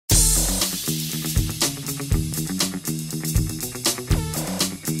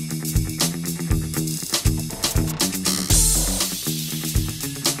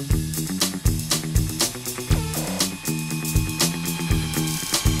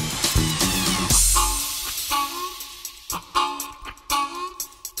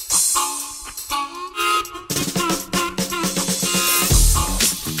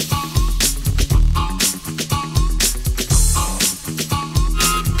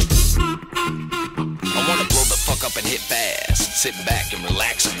sitting back and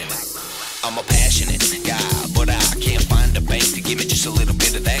relaxing in it. I'm a passionate guy, but I can't find a bank to give me just a little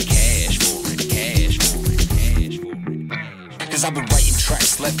bit of that cash for it, cash for it, cash for it. Cause I've been writing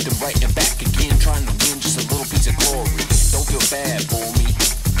tracks left and right and back again, trying to win just a little piece of glory. Don't feel bad, homie.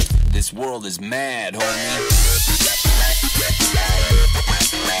 This world is mad, homie.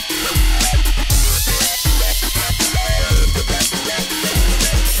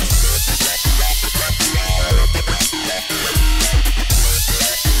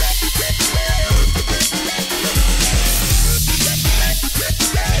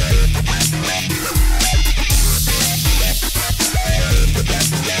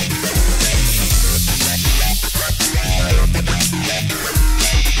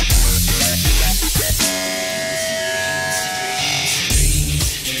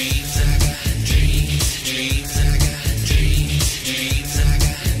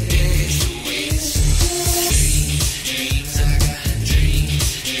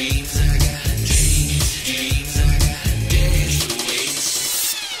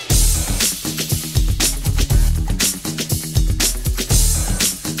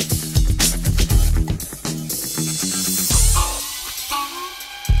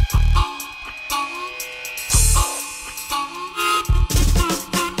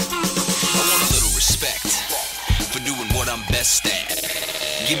 I'm best at.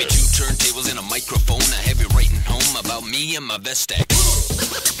 Give me 2 turntables and a microphone. I have you writing home about me and my Vestac.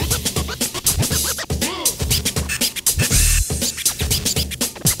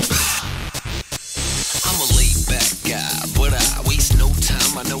 I'm a laid back guy, but I waste no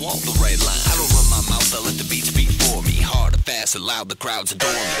time. I know all the right lines. I don't run my mouth, I let the beat speak for me. Hard and fast and loud, the crowds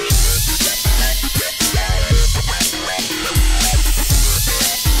adore me.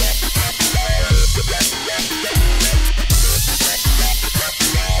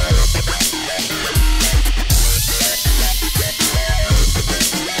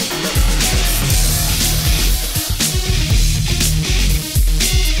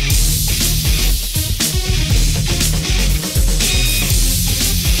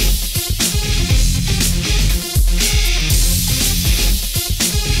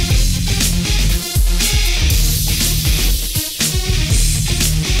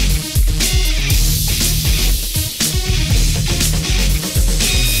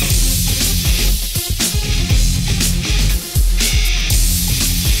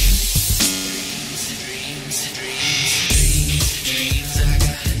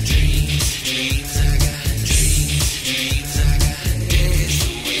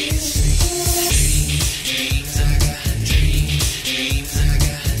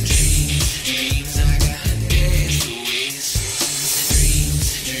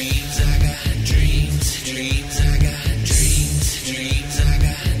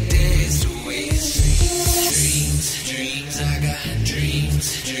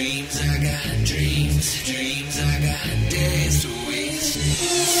 Dreams, I got dreams, I got days to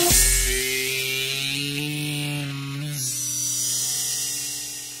waste.